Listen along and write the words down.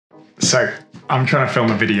So I'm trying to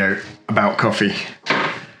film a video about coffee.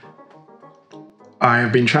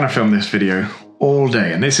 I've been trying to film this video all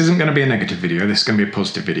day, and this isn't going to be a negative video, this is going to be a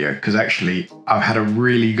positive video, because actually I've had a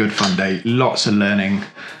really good fun day, lots of learning,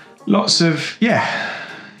 lots of,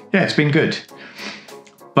 it's been good.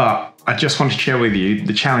 But I just want to share with you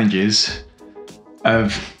the challenges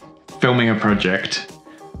of filming a project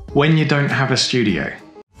when you don't have a studio.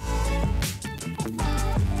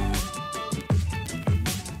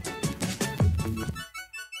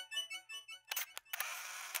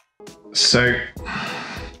 So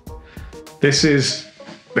this is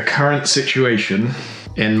the current situation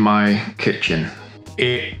in my kitchen.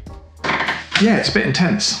 It's a bit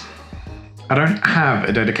intense. I don't have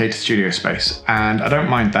a dedicated studio space, and I don't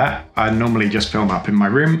mind that. I normally just film up in my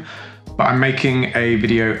room, but I'm making a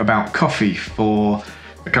video about coffee for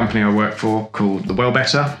a company I work for called The Well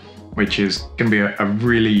Better, which is going to be a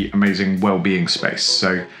really amazing well-being space.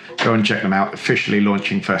 So go and check them out, officially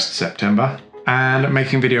launching 1st of September. And I'm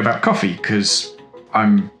making a video about coffee because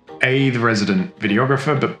I'm A, the resident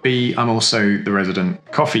videographer, but B, I'm also the resident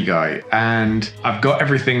coffee guy. And I've got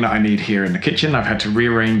everything that I need here in the kitchen. I've had to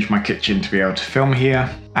rearrange my kitchen to be able to film here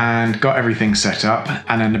and got everything set up.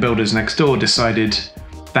 And then the builders next door decided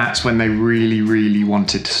that's when they really, really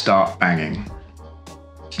wanted to start banging.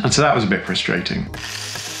 And so that was a bit frustrating.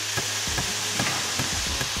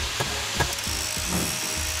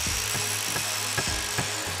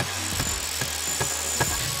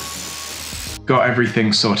 Got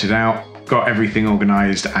everything sorted out, got everything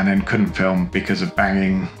organised, and then couldn't film because of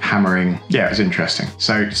banging, hammering. Yeah, it was interesting.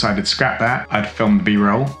 So decided to scrap that. I'd filmed the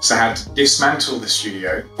B-roll. So I had to dismantle the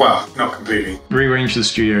studio. Well, not completely. Rearrange the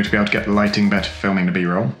studio to be able to get the lighting better for filming the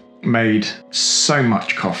B-roll. Made so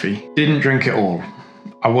much coffee. Didn't drink it all.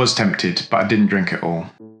 I was tempted, but I didn't drink it all.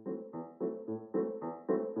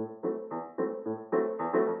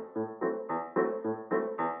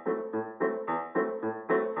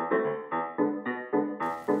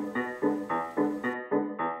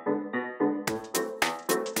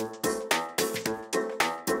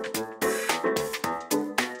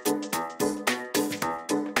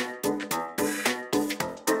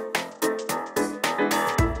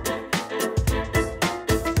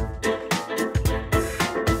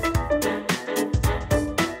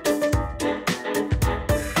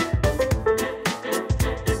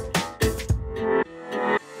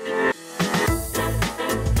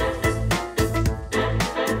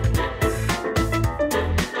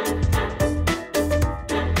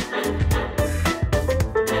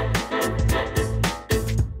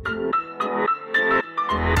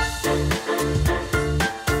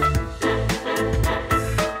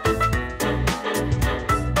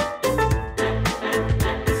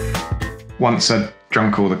 Once I'd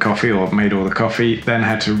drunk all the coffee or made all the coffee, then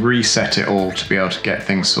had to reset it all to be able to get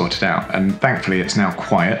things sorted out. And thankfully it's now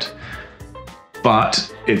quiet,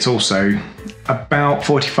 but it's also about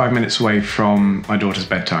 45 minutes away from my daughter's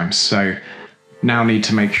bedtime. So now need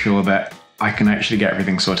to make sure that I can actually get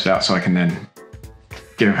everything sorted out so I can then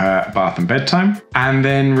give her a bath and bedtime, and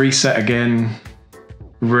then reset again,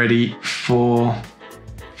 ready for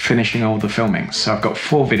finishing all the filming. So I've got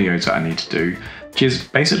 4 videos that I need to do, which is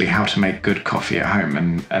basically how to make good coffee at home.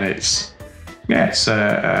 And it's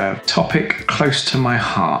a topic close to my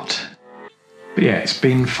heart. But yeah, it's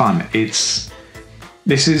been fun. This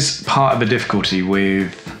is part of the difficulty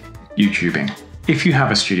with YouTubing. If you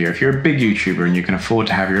have a studio, if you're a big YouTuber and you can afford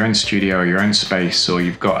to have your own studio or your own space, or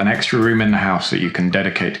you've got an extra room in the house that you can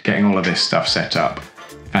dedicate to getting all of this stuff set up,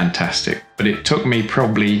 fantastic. But it took me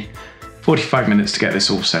probably 45 minutes to get this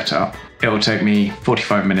all set up. It'll take me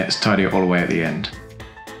 45 minutes to tidy it all away at the end.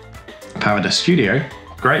 If I had a studio,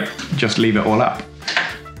 great, just leave it all up.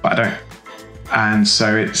 But I don't. And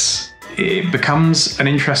so it becomes an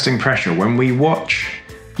interesting pressure. When we watch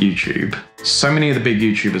YouTube, so many of the big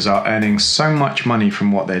YouTubers are earning so much money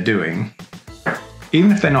from what they're doing.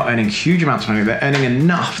 Even if they're not earning huge amounts of money, they're earning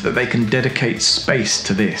enough that they can dedicate space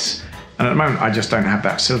to this. And at the moment, I just don't have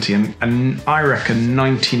that facility. And I reckon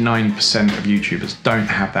 99% of YouTubers don't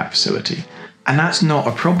have that facility. And that's not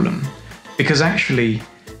a problem, because actually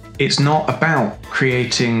it's not about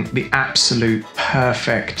creating the absolute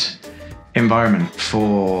perfect environment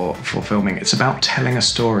for filming. It's about telling a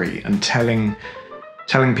story and telling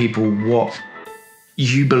people what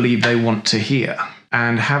you believe they want to hear.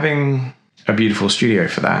 And having a beautiful studio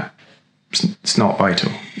for that, it's not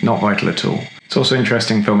vital at all. It's also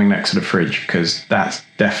interesting filming next to the fridge, because that's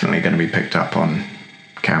definitely going to be picked up on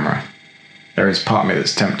camera. There is part of me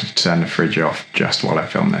that's tempted to turn the fridge off just while I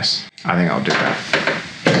film this. I think I'll do that.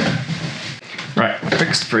 Right, I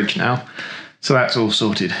fixed the fridge now, so that's all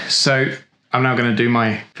sorted. So I'm now going to do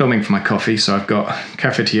my filming for my coffee. So I've got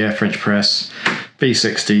Cafetiere French press,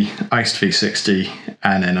 V60, iced V60,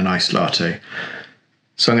 and then an iced latte.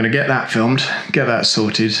 So I'm going to get that filmed, get that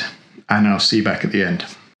sorted, and I'll see you back at the end.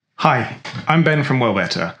 Hi, I'm Ben from Well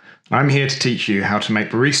Better. I'm here to teach you how to make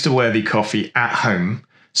barista-worthy coffee at home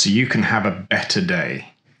so you can have a better day.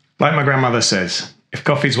 Like my grandmother says, if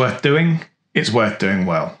coffee's worth doing, it's worth doing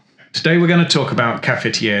well. Today we're going to talk about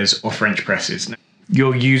cafetieres or French presses.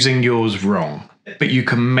 You're using yours wrong, but you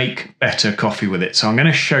can make better coffee with it. So I'm going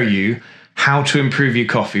to show you how to improve your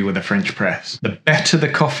coffee with a French press. The better the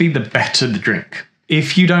coffee, the better the drink.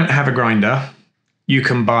 If you don't have a grinder, you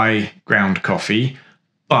can buy ground coffee,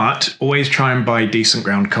 but always try and buy decent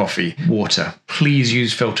ground coffee. Water. Please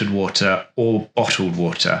use filtered water or bottled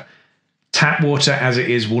water. Tap water as it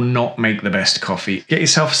is will not make the best coffee. Get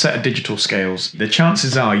yourself a set of digital scales. The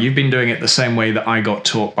chances are you've been doing it the same way that I got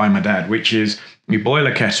taught by my dad, which is you boil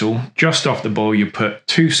a kettle, just off the boil you put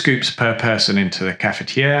 2 scoops per person into the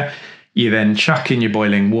cafetiere, you then chuck in your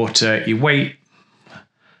boiling water, you wait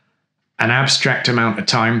an abstract amount of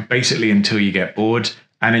time, basically until you get bored,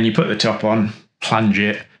 and then you put the top on, plunge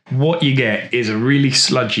it. What you get is a really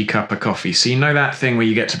sludgy cup of coffee. So you know that thing where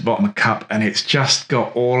you get to the bottom of the cup and it's just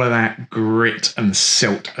got all of that grit and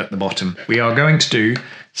silt at the bottom. We are going to do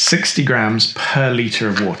 60 grams per litre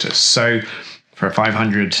of water. So for a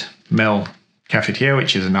 500 ml cafetiere,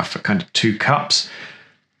 which is enough for kind of 2 cups,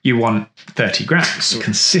 you want 30 grams.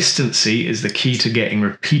 Consistency is the key to getting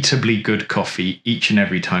repeatably good coffee each and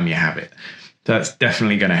every time you have it. That's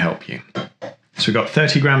definitely going to help you. So we've got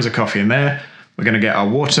 30 grams of coffee in there. We're going to get our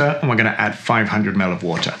water and we're going to add 500 ml of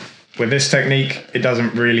water. With this technique, it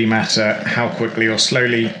doesn't really matter how quickly or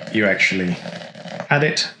slowly you actually add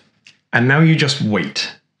it. And now you just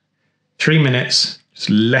wait. 3 minutes, just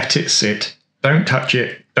let it sit. Don't touch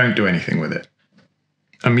it, don't do anything with it.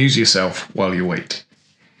 Amuse yourself while you wait.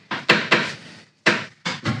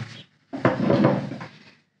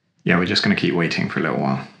 Yeah, we're just going to keep waiting for a little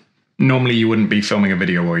while. Normally you wouldn't be filming a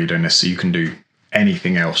video while you're doing this, so you can do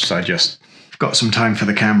anything else. I just got some time for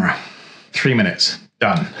the camera. 3 minutes,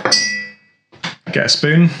 done. Get a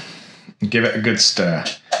spoon and give it a good stir.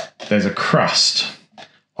 There's a crust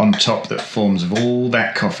on top that forms of all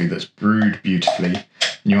that coffee that's brewed beautifully.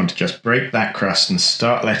 And you want to just break that crust and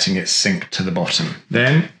start letting it sink to the bottom.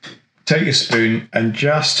 Then take your spoon and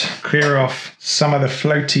just clear off some of the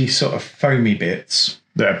floaty sort of foamy bits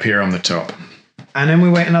that appear on the top. And then we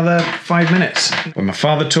wait another 5 minutes. When my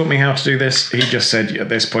father taught me how to do this, he just said at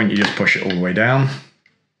this point you just push it all the way down.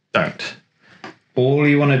 Don't. All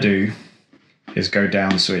you want to do is go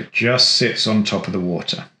down so it just sits on top of the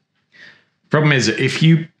water. Problem is that if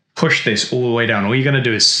you push this all the way down, all you're going to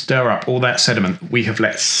do is stir up all that sediment we have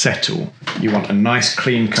let settle. You want a nice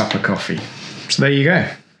clean cup of coffee. So there you go.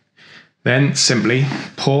 Then simply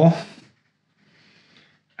pour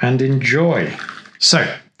and enjoy. So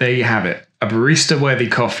there you have it. A barista-worthy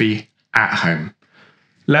coffee at home.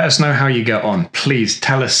 Let us know how you get on. Please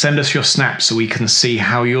tell us, send us your snaps so we can see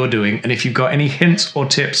how you're doing. And if you've got any hints or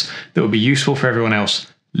tips that would be useful for everyone else,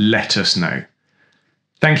 let us know.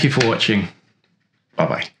 Thank you for watching.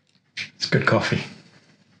 Bye-bye. It's good coffee.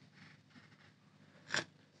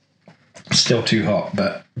 Still too hot,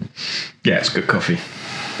 but yeah, it's good coffee.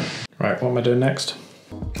 Right, what am I doing next?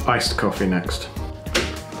 Iced coffee next.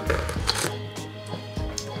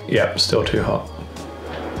 Yep, still too hot.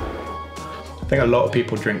 I think a lot of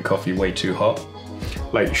people drink coffee way too hot.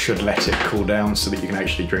 Like, you should let it cool down so that you can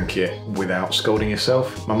actually drink it without scalding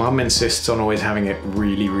yourself. My mum insists on always having it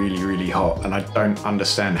really, really, really hot, and I don't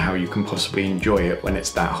understand how you can possibly enjoy it when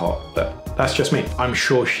it's that hot, but that's just me. I'm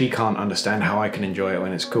sure she can't understand how I can enjoy it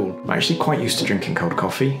when it's cool. I'm actually quite used to drinking cold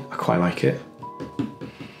coffee. I quite like it.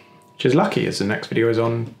 Which is lucky, as the next video is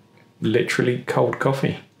on literally cold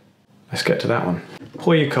coffee. Let's get to that one.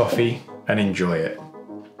 Pour your coffee and enjoy it.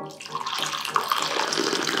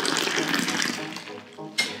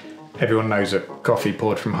 Everyone knows that coffee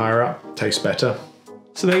poured from higher up tastes better.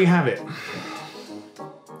 So there you have it.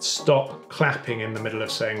 Stop clapping in the middle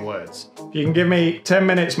of saying words. If you can give me 10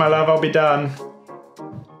 minutes, my love, I'll be done.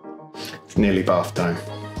 It's nearly bath time.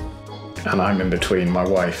 And I'm in between my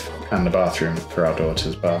wife and the bathroom for our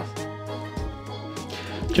daughter's bath.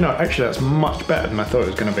 Do you know, actually that's much better than I thought it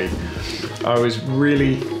was going to be.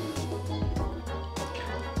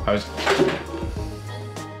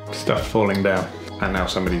 Stuff falling down, and now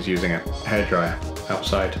somebody's using a hairdryer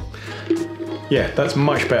outside. Yeah, that's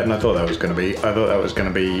much better than I thought that was going to be. I thought that was going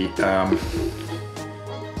to be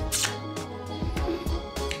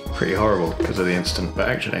pretty horrible because of the incident, but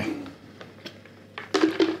actually,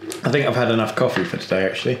 I think I've had enough coffee for today,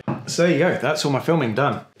 actually. So there you go, that's all my filming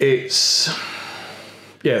done. It's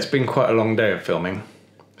been quite a long day of filming.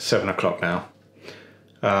 7 o'clock now.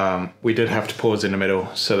 We did have to pause in the middle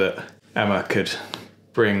so that Emma could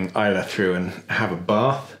bring Isla through and have a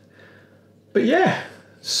bath. But yeah,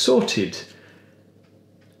 sorted.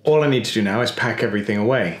 All I need to do now is pack everything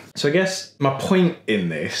away. So I guess my point in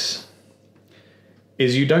this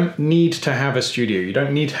is you don't need to have a studio. You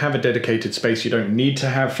don't need to have a dedicated space. You don't need to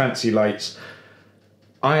have fancy lights.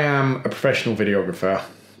 I am a professional videographer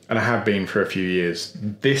and I have been for a few years.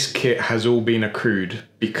 This kit has all been accrued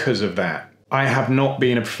because of that. I have not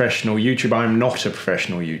been a professional YouTuber. I'm not a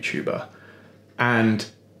professional YouTuber. And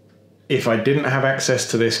if I didn't have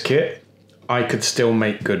access to this kit, I could still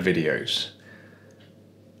make good videos.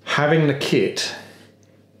 Having the kit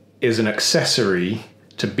is an accessory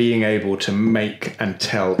to being able to make and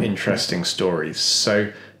tell interesting stories.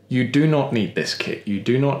 So you do not need this kit. You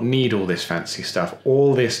do not need all this fancy stuff.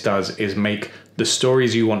 All this does is make the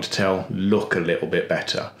stories you want to tell look a little bit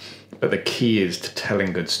better. But the key is to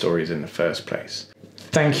telling good stories in the first place.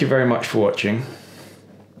 Thank you very much for watching.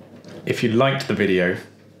 If you liked the video,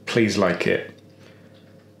 please like it.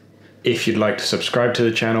 If you'd like to subscribe to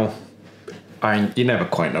the channel, you never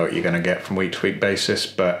quite know what you're going to get from week to week basis,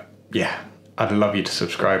 but yeah, I'd love you to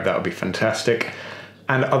subscribe. That would be fantastic.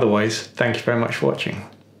 And otherwise, thank you very much for watching.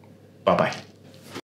 Bye-bye.